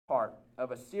part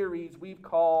of a series we've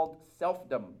called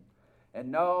Selfdom.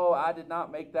 And no, I did not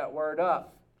make that word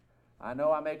up. I know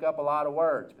I make up a lot of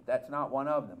words, but that's not one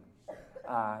of them.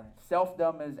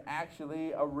 Selfdom is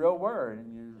actually a real word,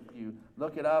 and you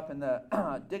look it up in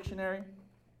the dictionary,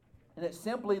 and it's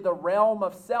simply the realm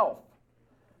of self,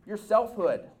 your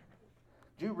selfhood.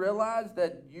 Do you realize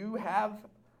that you have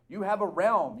a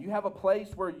realm, you have a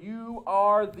place where you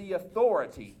are the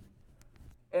authority,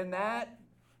 and that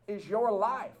is your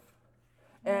life.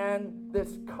 And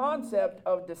this concept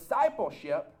of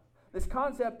discipleship, this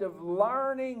concept of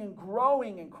learning and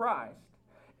growing in Christ,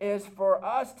 is for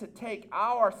us to take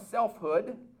our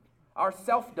selfhood, our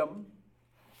selfdom,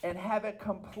 and have it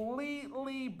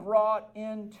completely brought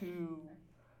into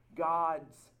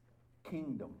God's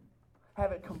kingdom.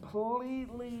 Have it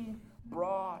completely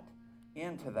brought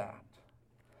into that.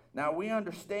 Now we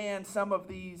understand some of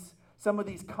these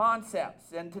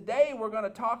concepts, and today we're going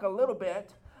to talk a little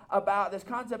bit about this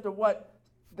concept of what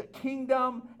the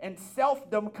kingdom and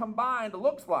selfdom combined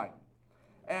looks like.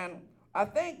 And I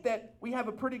think that we have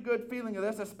a pretty good feeling of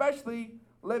this, especially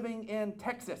living in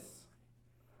Texas.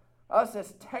 Us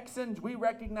as Texans, we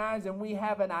recognize and we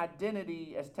have an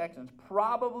identity as Texans,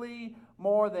 probably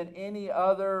more than any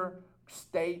other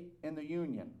state in the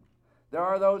Union. There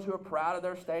are those who are proud of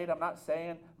their state. I'm not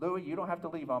saying, Louis, you don't have to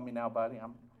leave on me now, buddy.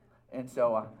 But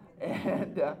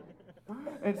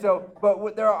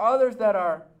there are others that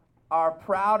are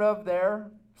proud of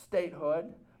their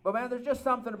statehood. But man, there's just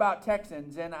something about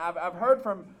Texans, and I've heard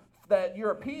from that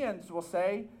Europeans will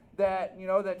say that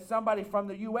that somebody from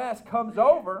the U.S. comes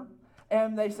over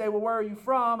and they say, well, where are you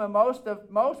from? And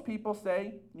most people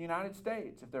say United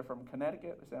States. If they're from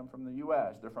Connecticut, they say I'm from the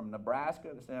U.S. They're from Nebraska,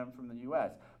 they say I'm from the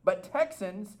U.S. But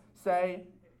Texans say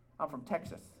I'm from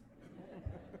Texas,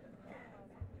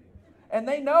 and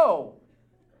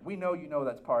we know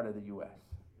that's part of the U.S.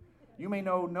 You may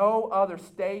know no other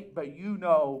state, but you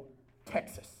know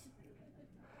Texas.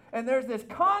 And there's this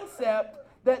concept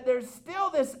that there's still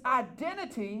this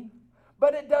identity,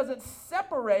 but it doesn't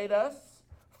separate us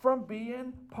from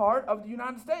being part of the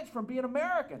United States, from being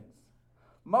Americans.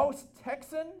 Most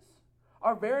Texans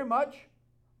are very much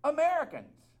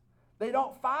Americans. They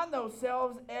don't find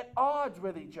themselves at odds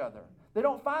with each other. They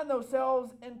don't find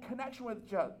themselves in connection with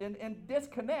each other, in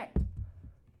disconnect.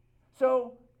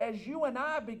 So as you and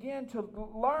I begin to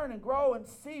learn and grow and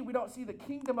see, we don't see the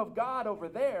kingdom of God over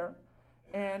there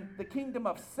and the kingdom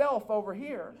of self over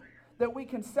here, that we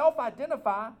can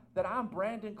self-identify that I'm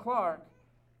Brandon Clark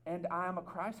and I'm a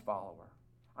Christ follower.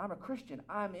 I'm a Christian.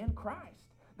 I'm in Christ.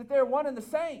 That they're one and the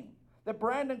same. That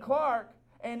Brandon Clark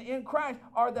and in Christ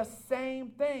are the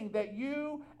same thing. That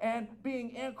you and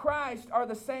being in Christ are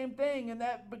the same thing. And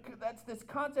that's this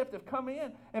concept of coming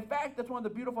in. In fact, that's one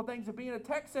of the beautiful things of being a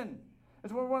Texan.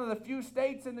 It's one of the few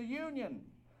states in the Union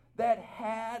that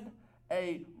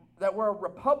were a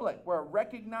republic, were a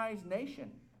recognized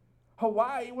nation.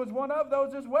 Hawaii was one of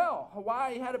those as well.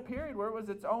 Hawaii had a period where it was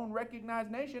its own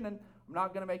recognized nation, and I'm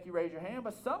not going to make you raise your hand,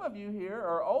 but some of you here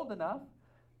are old enough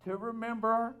to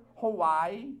remember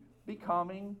Hawaii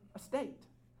becoming a state.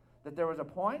 That there was a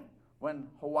point when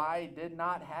Hawaii did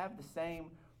not have the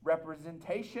same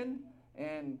representation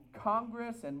in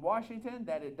Congress and Washington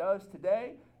that it does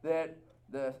today, that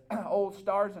the old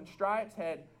Stars and Stripes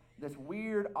had this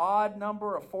weird odd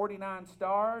number of 49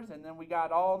 stars, and then we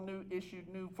got all issued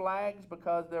new flags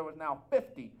because there was now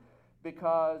 50,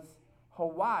 because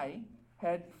Hawaii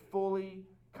had fully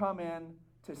come in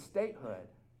to statehood.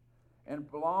 And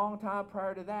a long time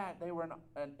prior to that, they were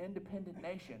an independent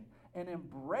nation and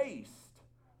embraced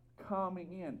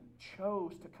coming in,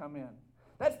 chose to come in.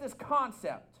 That's this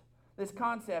concept.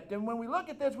 And when we look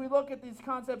at this, we look at these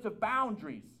concepts of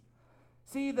boundaries.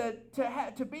 See, that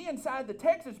to be inside the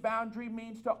Texas boundary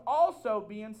means to also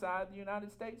be inside the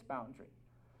United States boundary.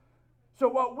 So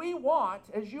what we want,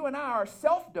 as you and I, our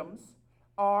selfdoms,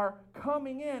 are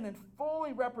coming in and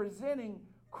fully representing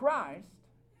Christ.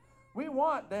 We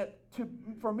want that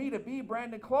for me to be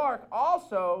Brandon Clark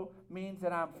also means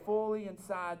that I'm fully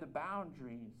inside the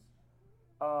boundaries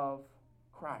of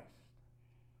Christ.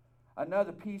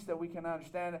 Another piece that we can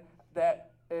understand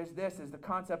that is the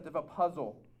concept of a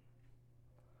puzzle.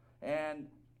 And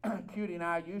Cutie and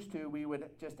I we would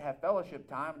just have fellowship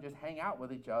time and just hang out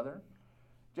with each other,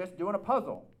 just doing a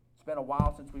puzzle. It's been a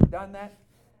while since we've done that.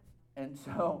 And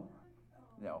so,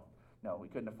 no, we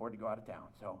couldn't afford to go out of town.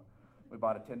 So we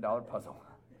bought a $10 puzzle.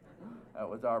 That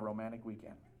was our romantic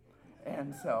weekend.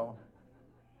 And so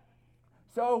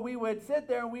we would sit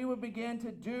there and we would begin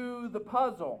to do the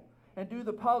puzzle and do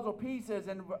the puzzle pieces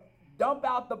and dump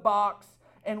out the box,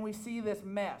 and we see this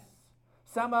mess.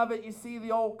 Some of it, you see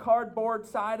the old cardboard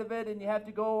side of it, and you have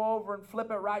to go over and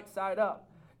flip it right side up.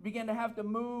 You begin to have to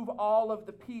move all of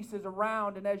the pieces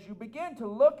around, and as you begin to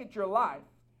look at your life,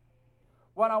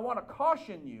 what I want to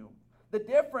caution you, the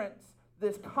difference,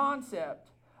 this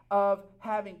concept of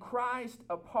having Christ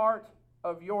a part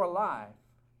of your life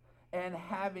and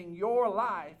having your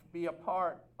life be a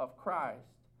part of Christ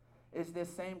is this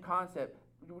same concept.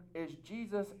 Is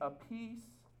Jesus a piece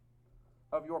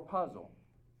of your puzzle?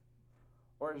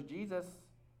 Or is Jesus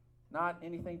not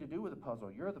anything to do with the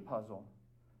puzzle? You're the puzzle,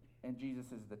 and Jesus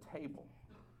is the table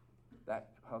that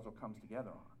puzzle comes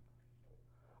together on.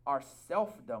 Our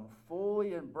selfdom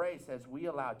fully embraced as we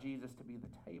allow Jesus to be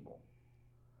the table,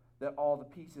 that all the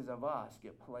pieces of us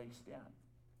get placed in.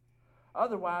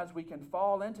 Otherwise, we can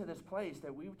fall into this place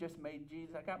that we've just made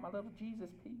Jesus. I got my little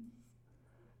Jesus piece.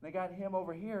 And I got him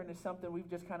over here, and it's something we've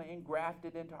just kind of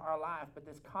engrafted into our life. But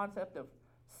this concept of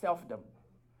selfdom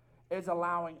is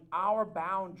allowing our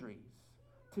boundaries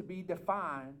to be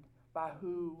defined by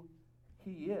who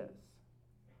he is.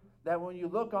 That when you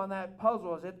look on that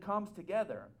puzzle as it comes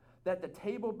together, that the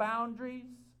table boundaries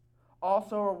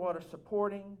also are what are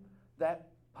supporting that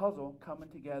puzzle coming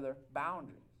together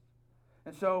boundaries.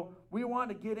 And so we want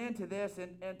to get into this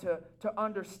and to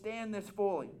understand this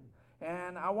fully.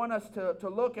 And I want us to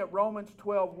look at Romans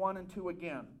 12, 1 and 2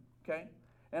 again. Okay?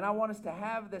 And I want us to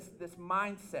have this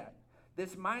mindset.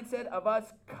 This mindset of us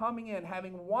coming in,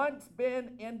 having once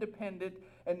been independent,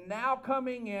 and now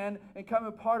coming in and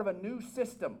coming part of a new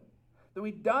system. That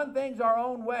we've done things our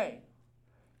own way.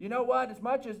 You know what? As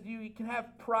much as you can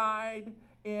have pride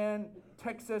in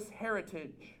Texas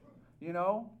heritage, you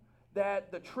know,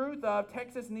 that the truth of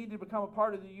Texas needed to become a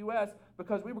part of the U.S.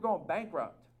 because we were going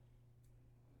bankrupt.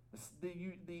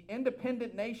 The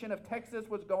independent nation of Texas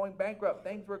was going bankrupt.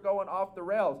 Things were going off the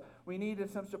rails. We needed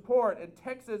some support, and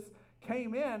Texas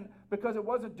came in because it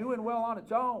wasn't doing well on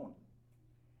its own.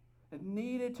 It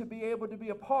needed to be able to be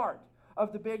a part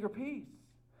of the bigger piece.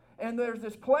 And there's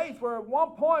this place where at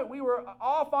one point we were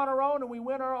off on our own and we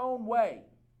went our own way.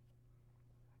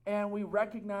 And we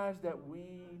recognized that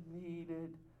we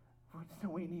needed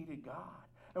God.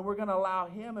 And we're going to allow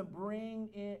him and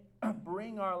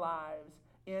bring our lives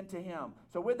into him.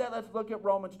 So with that, let's look at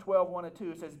Romans 12, 1 and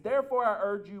 2. It says, "Therefore I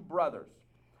urge you, brothers,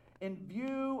 in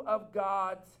view of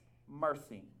God's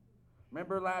mercy."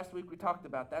 Remember last week we talked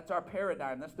about that's our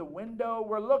paradigm. That's the window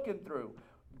we're looking through.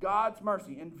 God's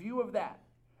mercy. In view of that,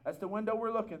 that's the window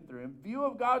we're looking through. In view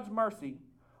of God's mercy,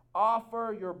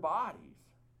 offer your bodies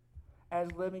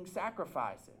as living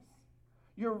sacrifices.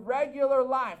 Your regular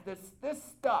life, this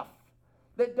stuff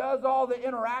that does all the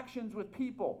interactions with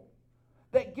people,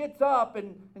 that gets up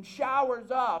and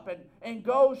showers up and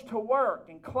goes to work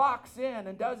and clocks in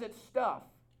and does its stuff.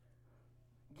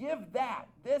 Give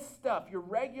this stuff, your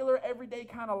regular everyday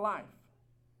kind of life,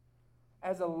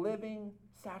 as a living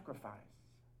sacrifice.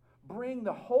 Bring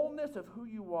the wholeness of who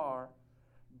you are,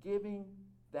 giving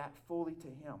that fully to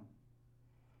him.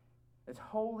 It's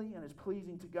holy and it's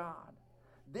pleasing to God.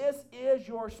 This is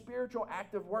your spiritual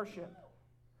act of worship.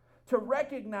 To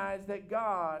recognize that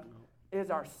God is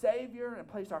our Savior and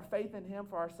place our faith in him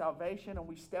for our salvation, and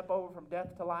we step over from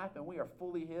death to life and we are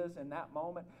fully his in that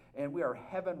moment, and we are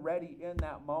heaven ready in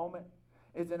that moment,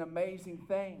 is an amazing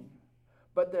thing.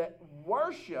 But the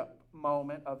worship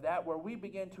moment of that, where we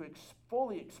begin to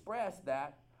fully express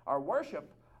that, our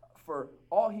worship for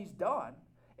all he's done,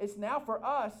 is now for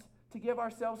us to give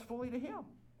ourselves fully to him.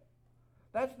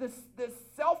 That's this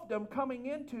selfdom coming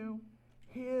into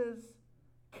his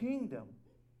kingdom.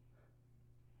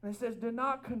 And it says, "Do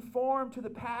not conform to the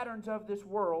patterns of this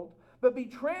world, but be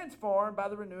transformed by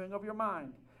the renewing of your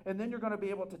mind." And then you're going to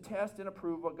be able to test and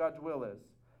approve what God's will is.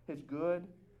 His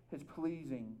good, his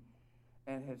pleasing,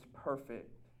 and his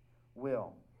perfect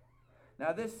will.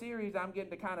 Now this series, I'm getting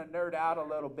to kind of nerd out a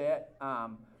little bit. I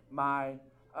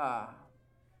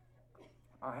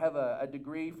have a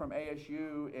degree from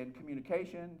ASU in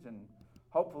communications, and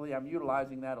hopefully I'm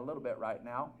utilizing that a little bit right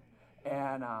now.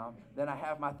 And then I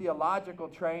have my theological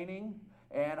training,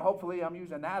 and hopefully I'm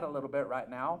using that a little bit right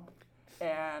now.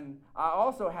 And I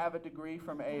also have a degree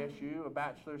from ASU, a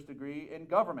bachelor's degree in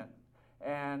government.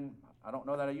 And I don't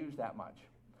know that I use that much.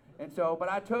 And so, but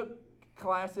I took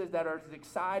classes that are as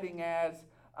exciting as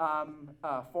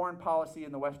foreign policy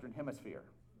in the Western Hemisphere.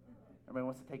 Everybody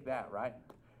wants to take that, right?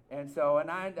 And so, and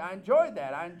I enjoyed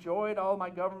that. I enjoyed all my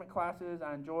government classes.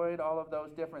 I enjoyed all of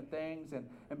those different things and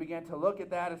began to look at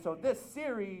that. And so this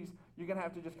series, you're going to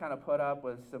have to just kind of put up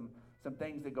with some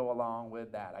things that go along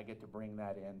with that. I get to bring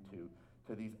that into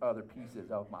these other pieces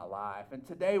of my life. And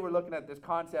today we're looking at this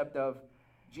concept of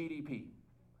GDP.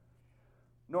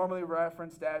 normally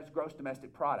referenced as gross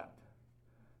domestic product.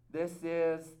 This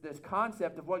is this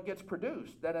concept of what gets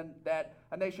produced, that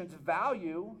a nation's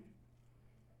value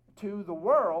to the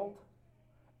world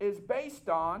is based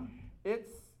on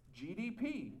its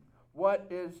GDP, what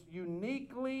is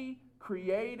uniquely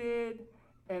created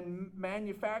and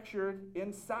manufactured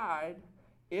inside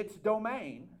its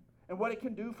domain, and what it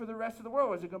can do for the rest of the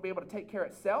world. Is it going to be able to take care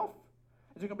of itself?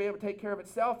 Is it going to be able to take care of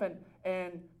itself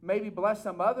and maybe bless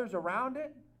some others around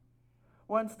it?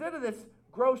 Well, instead of this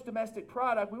gross domestic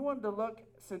product, we wanted to look,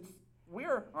 since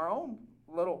we're our own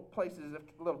little places,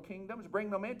 little kingdoms, bring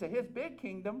them into his big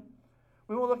kingdom,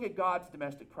 we will look at God's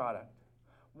domestic product.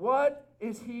 What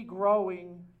is he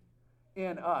growing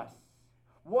in us?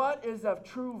 What is of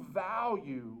true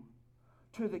value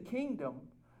to the kingdom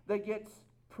that gets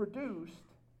produced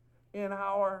in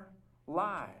our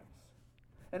lives?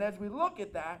 And as we look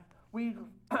at that, we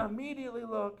immediately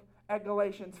look at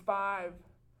Galatians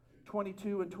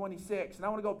 5:22 and 26. And I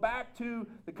want to go back to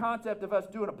the concept of us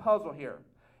doing a puzzle here.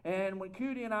 And when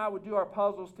Cootie and I would do our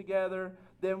puzzles together,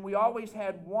 then we always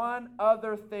had one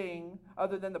other thing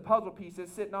other than the puzzle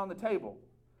pieces sitting on the table.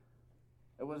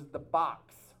 It was the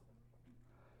box.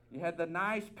 You had the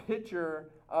nice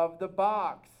picture of the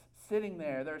box sitting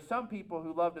there. There are some people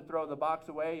who love to throw the box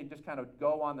away and just kind of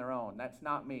go on their own. That's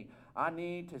not me. I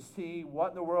need to see what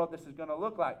in the world this is going to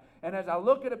look like. And as I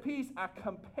look at a piece, I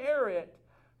compare it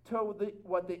to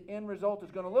what the end result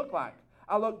is going to look like.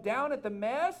 I look down at the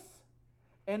mess,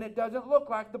 and it doesn't look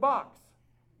like the box.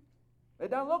 It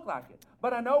doesn't look like it.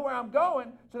 But I know where I'm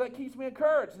going, so that keeps me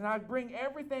encouraged. And I bring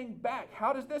everything back.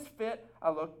 How does this fit? I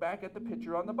look back at the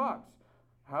picture on the box.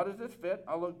 How does this fit?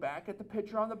 I look back at the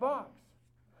picture on the box.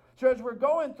 So as we're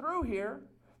going through here,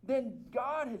 then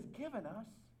God has given us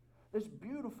this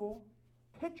beautiful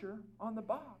picture on the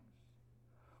box.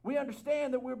 We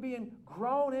understand that we're being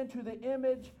grown into the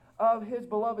image of his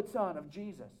beloved Son, of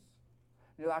Jesus.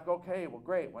 You're like, okay, well,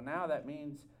 great. Well, now that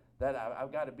means that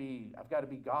I've got to be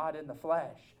God in the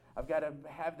flesh. I've got to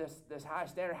have this high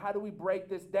standard. How do we break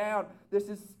this down? This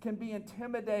can be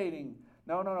intimidating.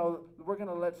 No.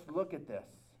 Let's look at this.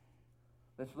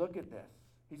 Let's look at this.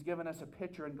 He's given us a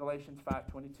picture in Galatians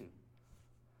 5:22. It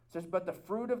says, but the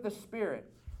fruit of the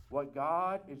Spirit, what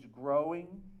God is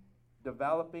growing,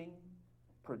 developing,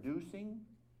 producing,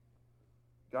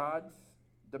 God's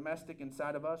domestic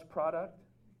inside of us product,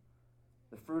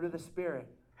 the fruit of the Spirit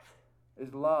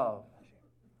is love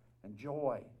and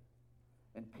joy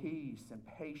and peace and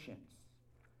patience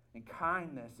and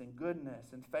kindness and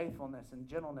goodness and faithfulness and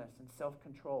gentleness and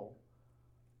self-control.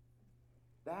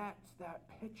 That's that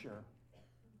picture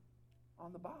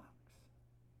on the box.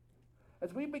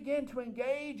 As we begin to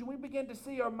engage and we begin to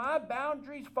see, are my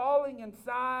boundaries falling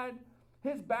inside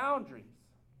his boundaries?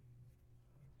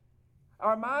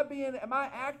 Am I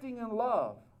acting in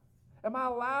love? Am I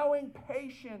allowing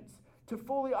patience to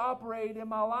fully operate in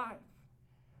my life?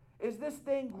 Is this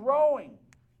thing growing?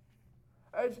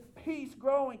 Is peace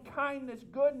growing? Kindness,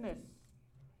 goodness,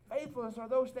 faithfulness, are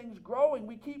those things growing?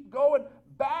 We keep going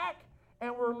back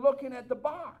and we're looking at the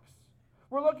box.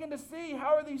 We're looking to see,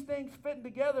 how are these things fitting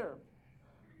together?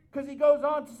 Because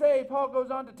Paul goes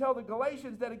on to tell the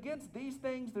Galatians that against these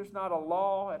things, there's not a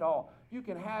law at all. You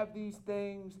can have these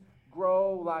things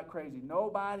grow like crazy.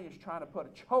 Nobody is trying to put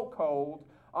a chokehold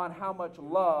on how much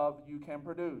love you can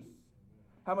produce,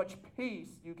 how much peace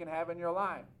you can have in your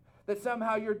life. That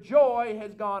somehow your joy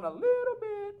has gone a little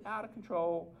bit out of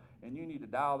control and you need to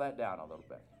dial that down a little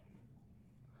bit.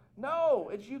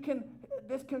 No,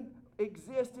 this can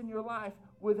exist in your life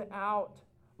without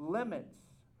limits.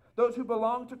 Those who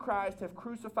belong to Christ have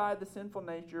crucified the sinful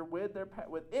nature with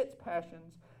its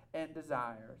passions and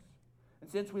desires. And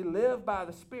since we live by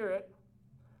the Spirit,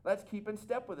 let's keep in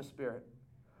step with the Spirit.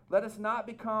 Let us not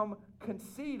become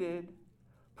conceited,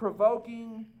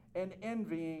 provoking, and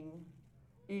envying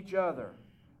each other.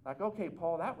 Like, okay,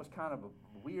 Paul, that was kind of a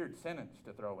weird sentence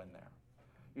to throw in there.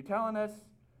 You're telling us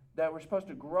that we're supposed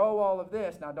to grow all of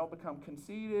this. Now, don't become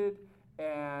conceited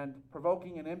and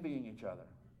provoking and envying each other.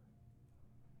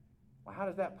 Well, how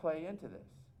does that play into this?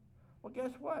 Well,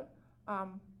 guess what?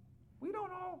 We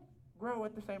don't all grow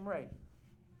at the same rate.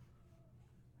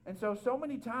 And so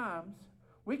many times,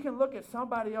 we can look at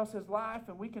somebody else's life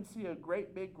and we can see a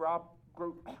great big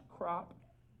crop,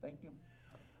 thank you,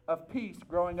 of peace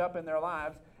growing up in their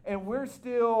lives, and we're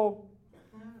still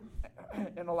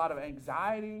in a lot of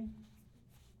anxiety.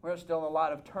 We're still in a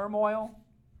lot of turmoil.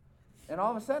 And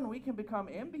all of a sudden, we can become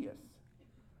envious.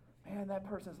 Man, that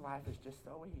person's life is just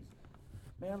so easy.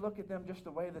 Man, look at them, just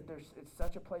the way that it's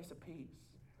such a place of peace.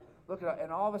 Look at it.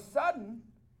 And all of a sudden,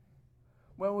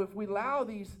 Well, if we allow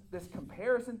this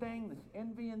comparison thing, this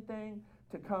envying thing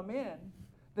to come in,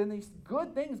 then these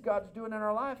good things God's doing in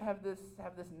our life have this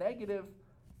negative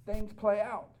things play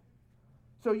out.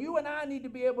 So you and I need to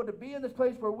be able to be in this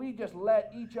place where we just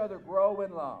let each other grow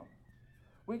in love.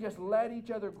 We just let each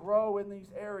other grow in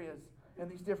these areas, in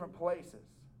these different places.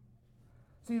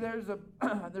 See, there's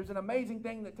an amazing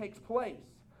thing that takes place,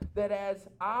 that as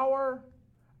our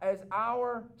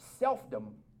selfdom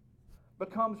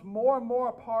becomes more and more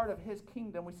a part of his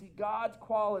kingdom, we see God's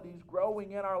qualities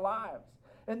growing in our lives.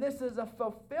 And this is a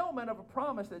fulfillment of a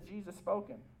promise that Jesus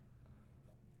spoken.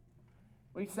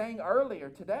 We sang earlier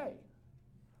today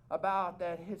about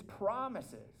that his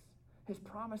promises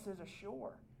are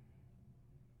sure.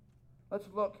 Let's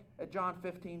look at John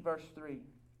 15, verse 3.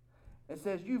 It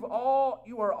says, you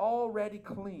are already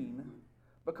clean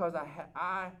because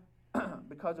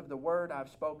because of the word I've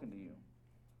spoken to you.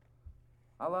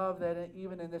 I love that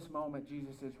even in this moment,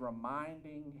 Jesus is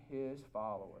reminding his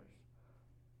followers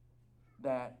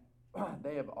that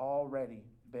they have already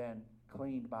been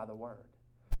cleaned by the word.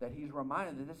 That he's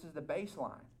reminded that this is the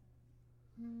baseline.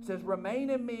 It says,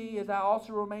 remain in me as I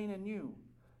also remain in you.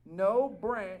 No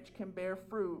branch can bear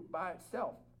fruit by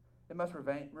itself. It must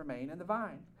remain in the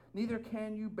vine. Neither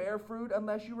can you bear fruit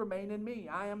unless you remain in me.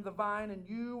 I am the vine and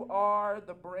you are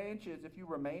the branches. If you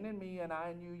remain in me and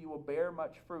I in you, you will bear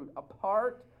much fruit.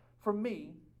 Apart from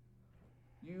me,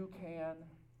 you can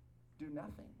do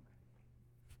nothing.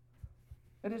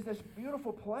 It is this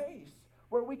beautiful place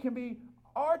where we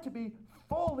are to be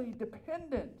fully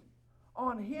dependent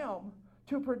on him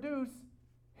to produce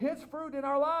his fruit in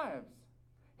our lives.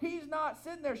 He's not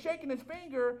sitting there shaking his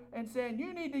finger and saying,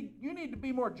 you need to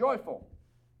be more joyful.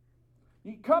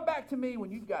 You come back to me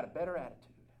when you've got a better attitude.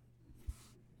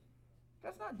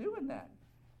 God's not doing that.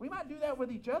 We might do that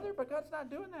with each other, but God's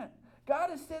not doing that.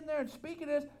 God is sitting there and speaking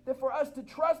this, that for us to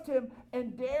trust him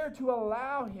and dare to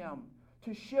allow him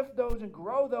to shift those and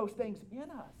grow those things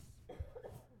in us.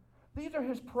 These are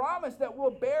his promise that we'll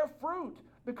bear fruit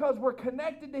because we're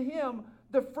connected to him.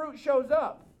 The fruit shows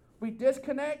up. We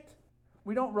disconnect.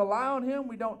 We don't rely on him.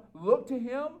 We don't look to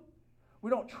him.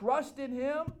 We don't trust in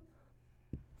him.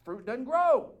 Fruit doesn't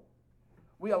grow.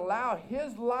 We allow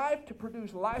his life to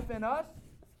produce life in us.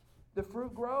 The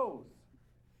fruit grows.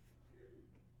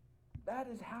 That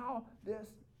is how this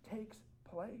takes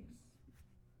place.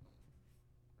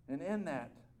 And in that,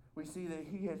 we see that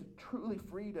he has truly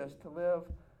freed us to live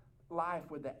life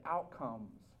with the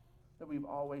outcomes that we've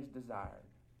always desired.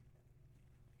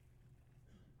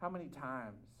 How many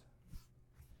times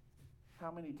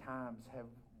have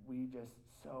we just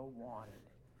so wanted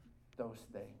those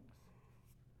things?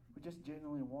 We just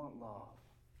genuinely want love.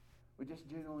 We just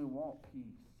genuinely want peace.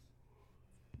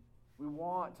 We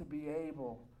want to be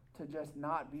able to just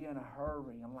not be in a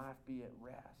hurry and life be at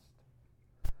rest.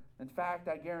 In fact,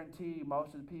 I guarantee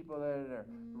most of the people that are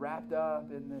wrapped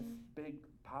up in this big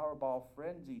Powerball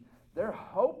frenzy, they're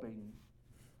hoping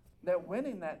that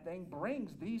winning that thing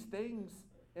brings these things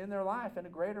in their life in a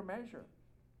greater measure.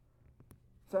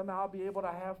 Somehow be able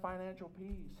to have financial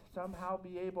peace. Somehow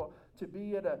be able to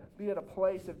be at a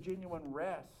place of genuine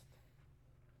rest.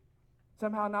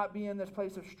 Somehow not be in this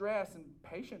place of stress, and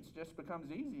patience just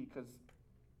becomes easy because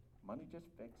money just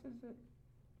fixes it.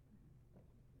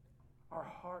 Our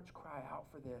hearts cry out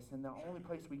for this, and the only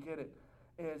place we get it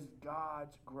is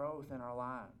God's growth in our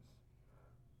lives.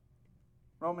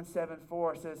 Romans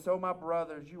 7:4 says, so my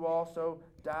brothers, you also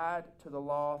died to the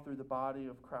law through the body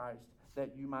of Christ,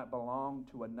 that you might belong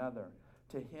to another,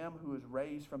 to him who is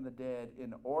raised from the dead,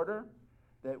 in order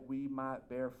that we might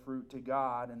bear fruit to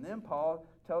God. And then Paul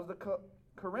tells the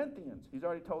Corinthians, he's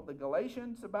already told the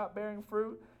Galatians about bearing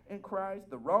fruit in Christ,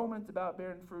 the Romans about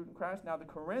bearing fruit in Christ. Now the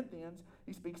Corinthians,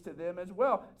 he speaks to them as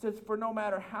well. It says, for no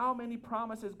matter how many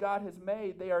promises God has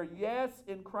made, they are yes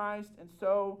in Christ, and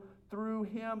so through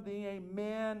him the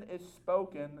amen is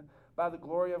spoken by the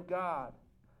glory of God.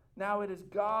 Now it is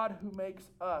God who makes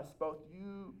us,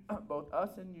 both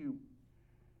us and you,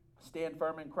 stand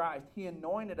firm in Christ. He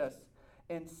anointed us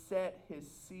and set his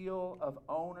seal of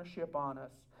ownership on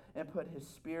us and put his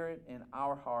spirit in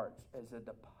our hearts as a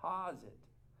deposit,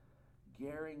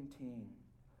 guaranteeing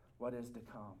what is to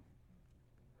come.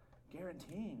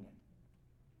 Guaranteeing it.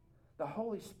 The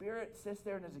Holy Spirit sits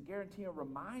there and is a guarantee, a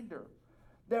reminder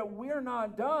that we're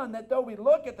not done, that though we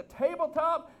look at the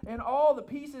tabletop and all the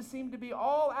pieces seem to be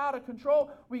all out of control,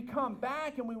 we come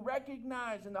back and we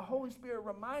recognize, and the Holy Spirit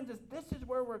reminds us, this is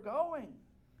where we're going.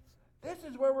 This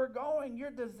is where we're going.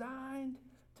 You're designed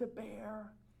to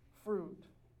bear fruit.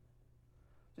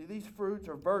 See, these fruits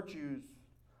or virtues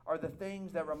are the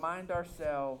things that remind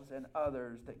ourselves and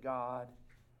others that God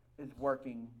is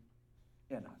working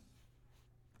in us.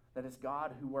 That it's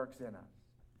God who works in us.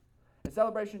 At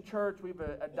Celebration Church, we've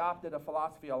adopted a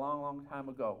philosophy a long, long time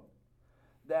ago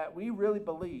that we really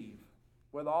believe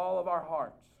with all of our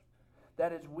hearts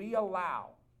that as we allow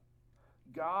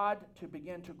God to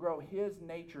begin to grow His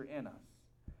nature in us,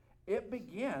 it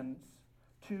begins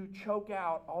to choke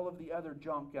out all of the other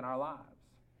junk in our lives.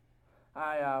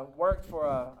 I worked for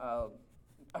a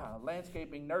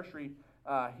landscaping nursery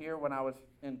here when I was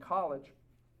in college.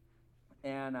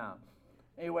 And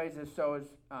anyways, I was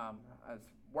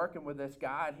working with this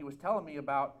guy, and he was telling me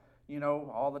about,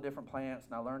 all the different plants,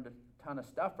 and I learned a ton of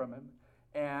stuff from him.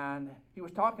 And he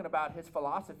was talking about his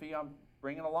philosophy on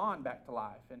bringing a lawn back to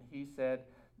life. And he said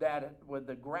that with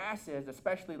the grasses,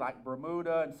 especially like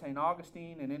Bermuda and St.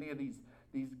 Augustine and any of these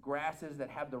grasses that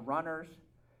have the runners,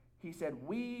 he said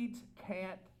weeds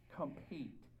can't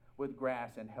compete with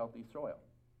grass in healthy soil.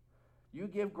 You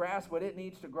give grass what it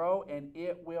needs to grow, and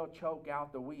it will choke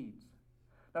out the weeds.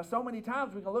 Now, so many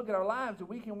times we can look at our lives and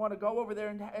we can want to go over there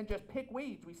and just pick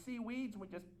weeds. We see weeds, and we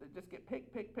just get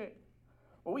pick.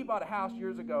 Well, we bought a house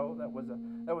years ago that was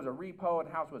a repo, and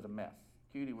the house was a mess.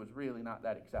 Cutie was really not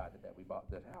that excited that we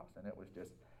bought this house, and it was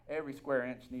just every square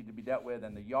inch needed to be dealt with,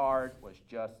 and the yard was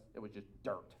just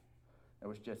dirt. There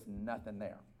was just nothing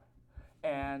there.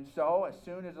 And so as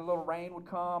soon as a little rain would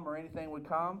come or anything would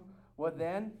come, well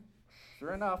then,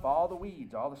 sure enough, all the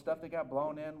weeds, all the stuff that got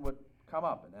blown in would come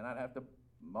up, and then I'd have to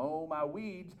mow my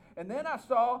weeds. And then I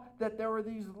saw that there were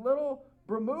these little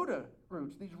Bermuda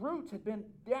roots. These roots had been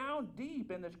down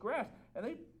deep in this grass, and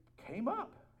they came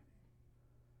up.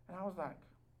 And I was like,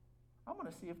 I'm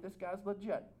going to see if this guy's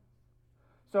legit.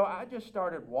 So I just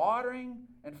started watering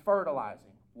and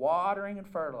fertilizing,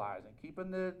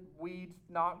 keeping the weeds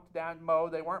knocked down,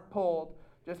 mowed. They weren't pulled,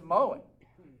 just mowing.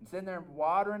 And sitting there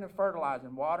watering and fertilizing.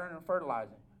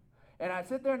 And I'd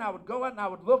sit there and I would go out and I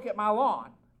would look at my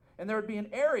lawn. And there would be an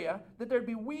area that there'd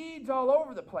be weeds all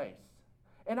over the place.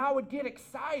 And I would get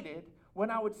excited when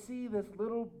I would see this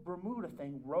little Bermuda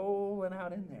thing rolling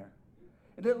out in there.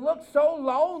 And it looked so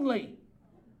lonely.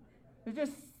 It's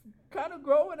just kind of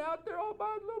growing out there all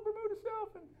by his little Bermuda self.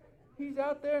 And he's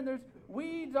out there and there's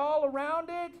weeds all around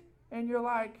it. And you're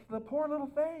like, the poor little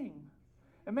thing.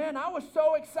 And man, I was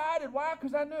so excited. Why?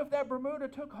 Because I knew if that Bermuda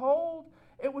took hold,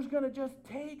 it was going to just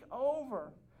take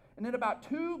over. And in about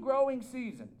 2 growing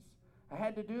seasons, I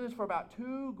had to do this for about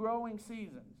 2 growing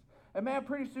seasons. And man,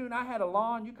 pretty soon I had a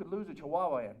lawn you could lose a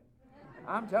chihuahua in.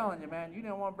 I'm telling you, man, you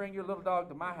didn't want to bring your little dog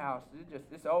to my house.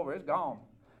 It's over. It's gone.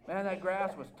 Man, that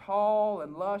grass was tall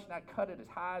and lush, and I cut it as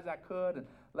high as I could and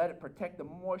let it protect the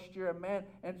moisture. And man,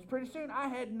 and pretty soon I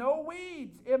had no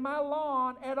weeds in my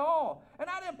lawn at all. And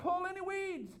I didn't pull any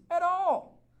weeds at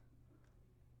all.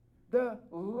 The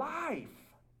life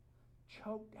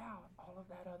choked out all of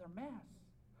that other mess.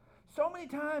 So many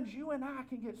times you and I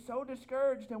can get so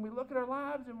discouraged, and we look at our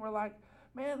lives and we're like,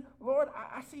 man, Lord,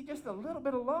 I see just a little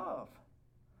bit of love.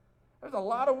 There's a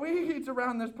lot of weeds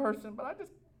around this person, but I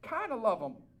just kind of love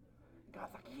them.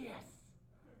 God's like, yes,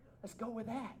 let's go with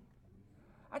that.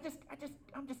 I'm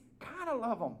just kind of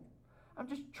love them. I'm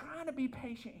just trying to be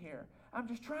patient here. I'm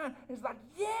just trying. It's like,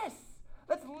 yes,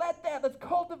 let's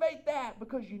cultivate that,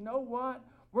 because you know what?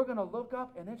 We're going to look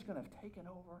up and it's going to have taken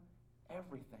over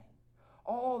everything.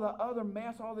 All the other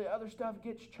mess, all the other stuff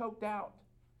gets choked out.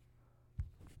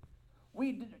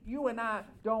 You and I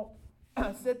don't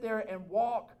sit there and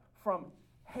walk from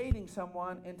hating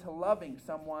someone into loving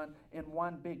someone in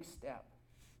one big step.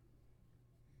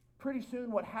 Pretty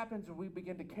soon what happens is we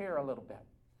begin to care a little bit.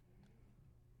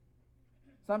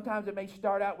 Sometimes it may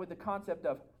start out with the concept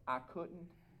of, I couldn't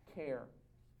care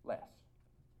less.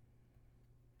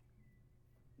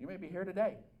 You may be here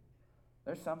today.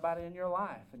 There's somebody in your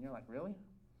life, and you're like, really?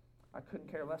 I couldn't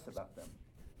care less about them.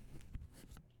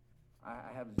 I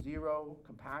have zero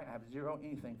compassion. I have zero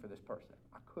anything for this person.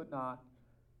 I could not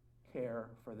care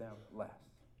for them less.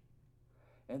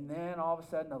 And then all of a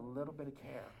sudden, a little bit of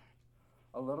care,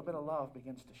 a little bit of love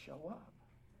begins to show up.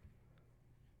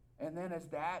 And then as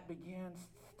that begins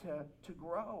to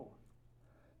grow,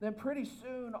 then pretty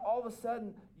soon, all of a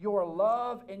sudden, your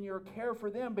love and your care for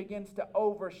them begins to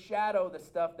overshadow the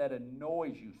stuff that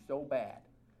annoys you so bad.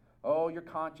 Oh, your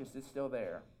conscience is still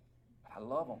there. But I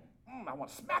love them. I want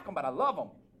to smack them, but I love them.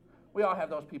 We all have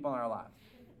those people in our lives.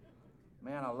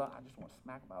 Man, I just want to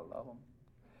smack them, I love them.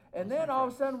 And then all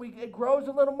of a sudden, it grows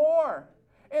a little more.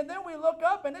 And then we look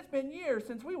up, and it's been years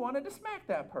since we wanted to smack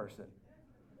that person.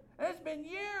 And it's been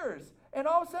years. And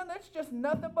all of a sudden, it's just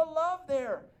nothing but love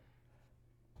there.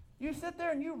 You sit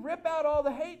there and you rip out all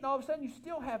the hate, and all of a sudden you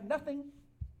still have nothing.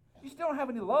 You still don't have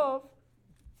any love.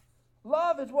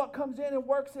 Love is what comes in and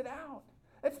works it out.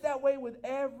 It's that way with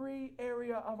every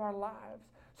area of our lives.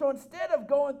 So instead of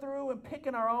going through and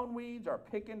picking our own weeds or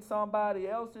picking somebody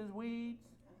else's weeds,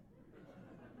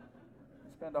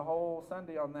 spend a whole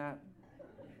Sunday on that,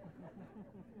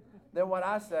 then what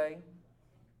I say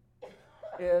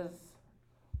is,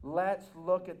 let's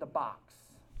look at the box.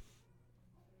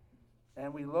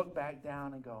 And we look back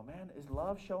down and go, man, is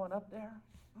love showing up there?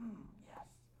 Yes.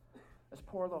 Let's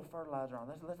pour a little fertilizer on.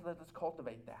 Let's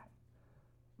cultivate that.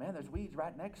 Man, there's weeds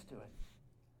right next to it.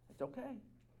 It's okay.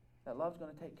 That love's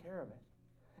going to take care of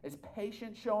it. Is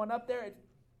patience showing up there?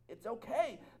 It's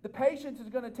okay. The patience is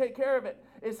going to take care of it.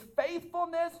 Is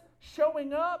faithfulness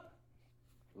showing up?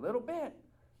 A little bit.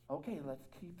 Okay, let's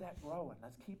keep that growing.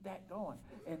 Let's keep that going.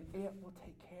 And it will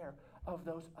take care of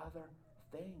those other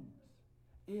things.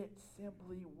 It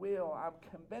simply will. I'm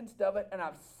convinced of it, and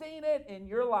I've seen it in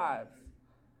your lives.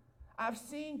 I've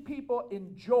seen people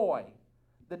enjoy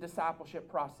the discipleship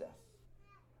process.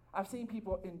 I've seen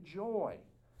people enjoy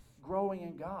growing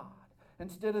in God.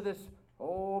 Instead of this,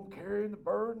 I'm carrying the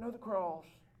burden of the cross.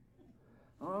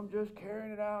 I'm just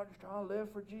carrying it out, just trying to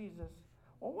live for Jesus.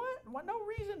 Well, what? No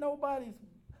reason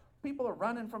people are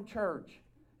running from church.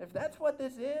 If that's what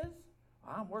this is,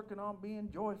 I'm working on being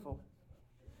joyful.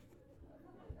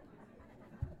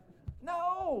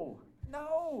 No.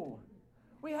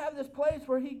 We have this place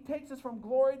where he takes us from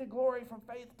glory to glory, from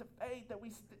faith to faith, that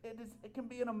it can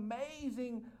be an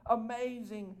amazing,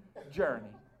 amazing journey.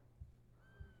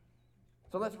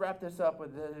 So let's wrap this up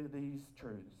with these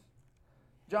truths.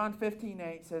 John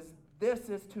 15:8 says, "This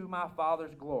is to my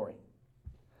Father's glory."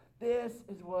 This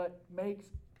is what makes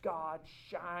God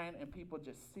shine and people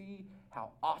just see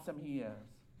how awesome he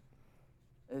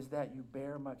is that you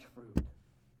bear much fruit.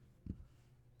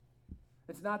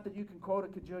 It's not that you can quote a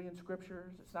cajillion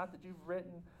scriptures. It's not that you've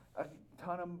written a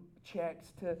ton of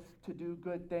checks to do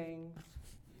good things.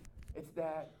 It's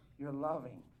that you're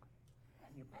loving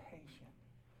and you're patient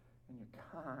and you're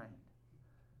kind,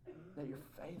 that you're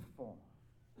faithful,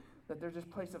 that there's this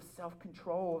place of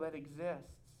self-control that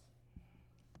exists.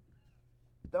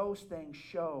 Those things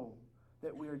show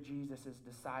that we are Jesus'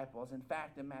 disciples. In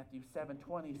fact, in Matthew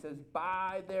 7:20, he says,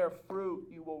 "By their fruit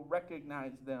you will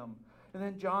recognize them." And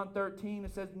then John 13,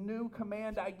 it says, "New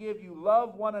command I give you,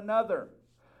 love one another."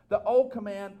 The old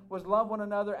command was love one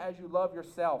another as you love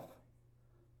yourself.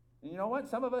 And you know what?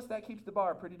 Some of us, that keeps the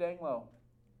bar pretty dang low.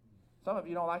 Some of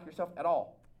you don't like yourself at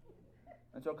all.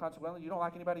 And so consequently, you don't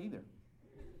like anybody either.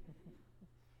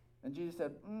 And Jesus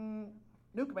said,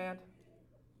 new command.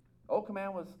 Old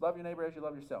command was love your neighbor as you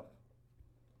love yourself.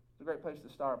 It's a great place to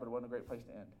start, but it wasn't a great place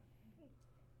to end.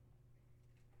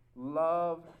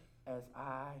 Love as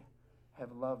I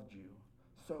have loved you,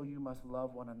 so you must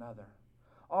love one another.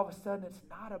 All of a sudden, it's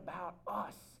not about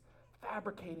us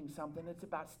fabricating something. It's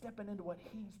about stepping into what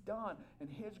he's done and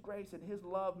his grace and his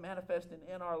love manifesting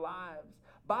in our lives.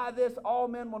 By this, all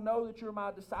men will know that you're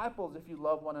my disciples if you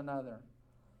love one another.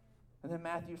 And then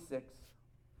Matthew 6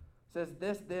 says,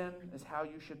 "This then is how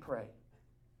you should pray.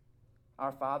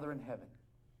 Our Father in heaven,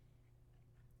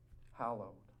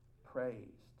 hallowed,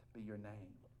 praised be your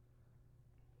name.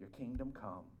 Your kingdom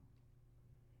come.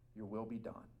 Your will be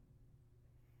done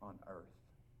on earth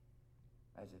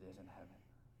as it is in heaven."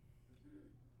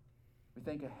 We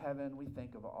think of heaven, we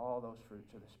think of all those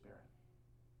fruits of the Spirit.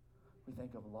 We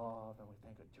think of love and we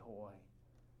think of joy.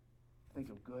 We think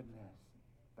of goodness,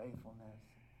 faithfulness,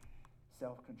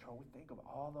 self-control. We think of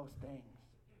all those things.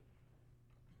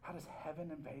 How does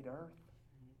heaven invade earth?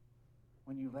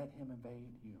 When you let him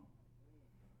invade you.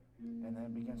 And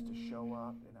then begins to show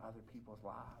up in other people's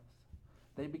lives.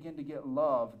 They begin to get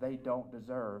love they don't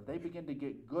deserve. They begin to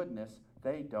get goodness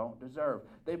they don't deserve.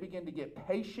 They begin to get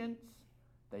patience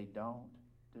they don't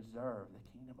deserve. The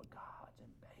kingdom of God's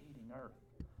invading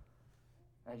earth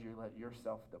as you let your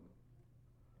selfdom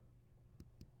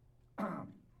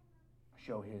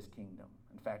show his kingdom.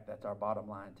 In fact, that's our bottom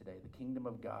line today. The kingdom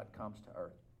of God comes to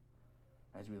earth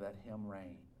as we let him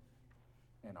reign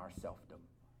in our selfdom.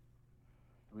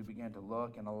 We begin to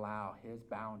look and allow his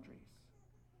boundaries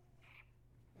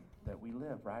that we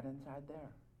live right inside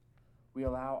there. We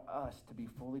allow us to be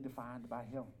fully defined by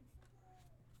him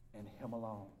and him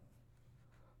alone.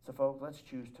 So folks, let's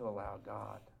choose to allow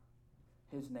God,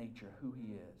 his nature, who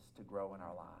he is, to grow in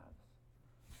our lives,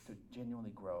 to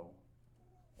genuinely grow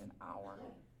in our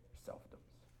selfdoms.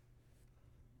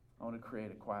 I want to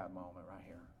create a quiet moment right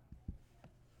here.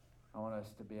 I want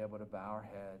us to be able to bow our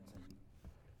heads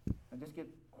and just get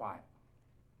quiet.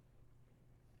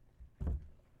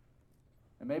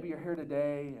 And maybe you're here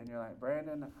today and you're like,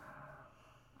 "Brandon,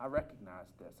 I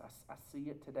recognize this. I see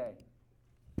it today.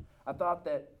 I thought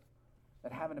that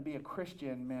that having to be a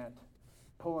Christian meant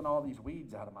pulling all these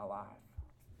weeds out of my life.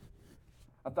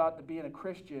 I thought that being a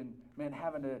Christian meant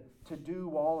having to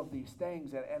do all of these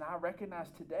things. And I recognize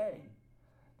today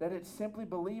that it's simply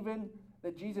believing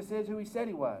that Jesus is who he said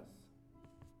he was.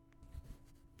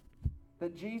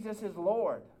 That Jesus is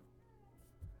Lord.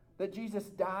 That Jesus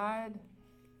died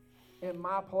in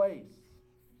my place.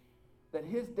 That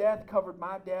his death covered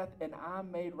my death, and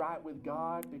I'm made right with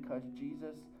God because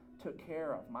Jesus took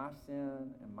care of my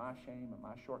sin and my shame and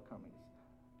my shortcomings.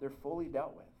 They're fully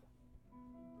dealt with.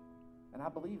 And I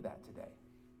believe that today.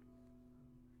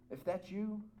 If that's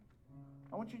you,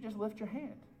 I want you to just lift your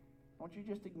hand. I want you to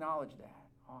just acknowledge that.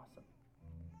 Awesome.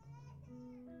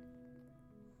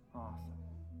 Awesome.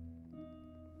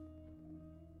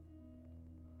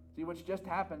 See, what's just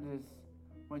happened is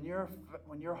when your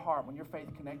faith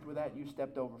connected with that, you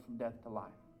stepped over from death to life.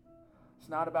 It's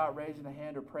not about raising a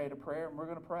hand or praying a prayer, and we're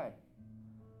going to pray.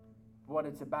 What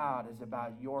it's about is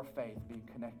about your faith being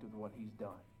connected with what he's done.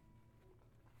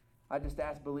 I just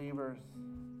ask believers,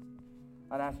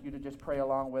 I'd ask you to just pray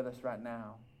along with us right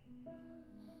now.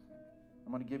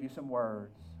 I'm going to give you some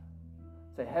words.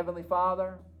 Say, Heavenly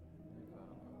Father,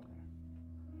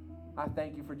 I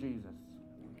thank you for Jesus.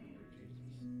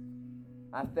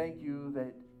 I thank you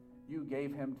that you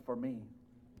gave him for me.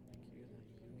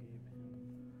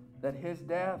 That his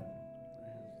death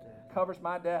covers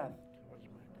my death.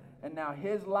 And now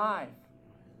his life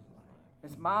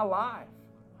is my life.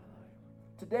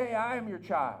 Today I am your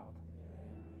child.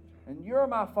 And you're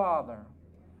my Father.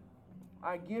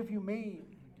 I give you me.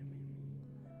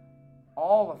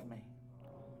 All of me.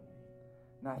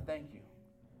 And I thank you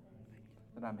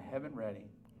that I'm heaven ready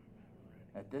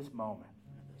at this moment.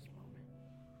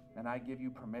 And I give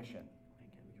you permission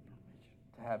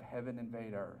to have heaven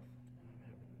invade earth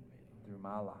through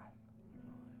my life.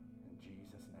 In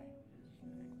Jesus' name.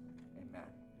 Amen.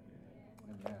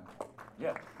 Amen.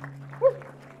 Yeah. Woo.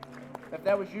 If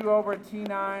that was you over at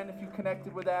T9, if you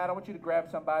connected with that, I want you to grab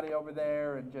somebody over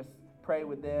there and just pray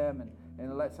with them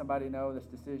and let somebody know this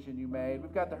decision you made.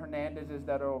 We've got the Hernandezes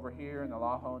that are over here and the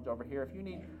Lahones over here. If you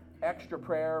need extra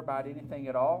prayer about anything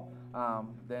at all,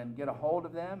 then get a hold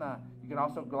of them. You can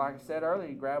also, like I said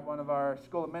earlier, grab one of our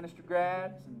School of Ministry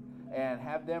grads and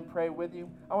have them pray with you.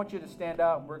 I want you to stand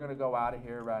up, and we're going to go out of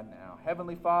here right now.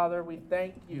 Heavenly Father, we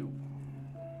thank you.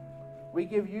 We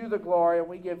give you the glory and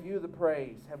we give you the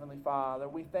praise, Heavenly Father.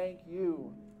 We thank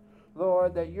you,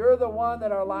 Lord, that you're the one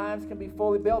that our lives can be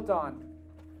fully built on.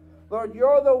 Lord,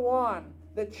 you're the one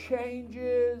that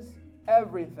changes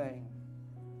everything.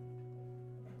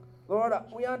 Lord,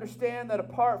 we understand that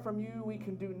apart from you, we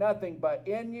can do nothing, but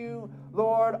in you,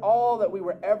 Lord, all that we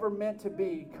were ever meant to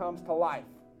be comes to life.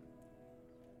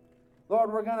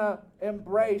 Lord, we're going to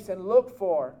embrace and look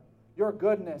for your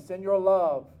goodness and your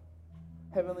love,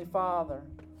 Heavenly Father,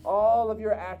 all of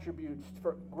your attributes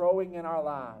for growing in our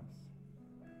lives.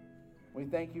 We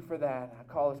thank you for that. I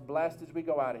call us blessed as we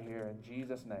go out of here in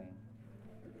Jesus' name.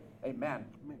 Amen.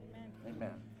 Amen.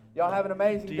 Amen. Y'all have an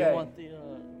amazing day. Do you want the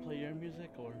play your music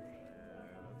or?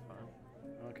 That's fine.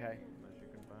 Okay. Unless you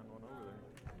can find one over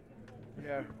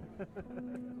there.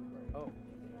 Yeah. Oh.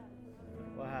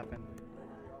 What happened?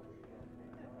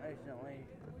 I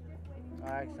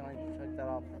accidentally took that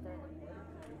off.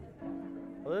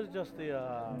 Well, this is just the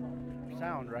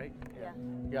sound, right? Yeah.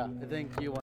 Yeah. I think you want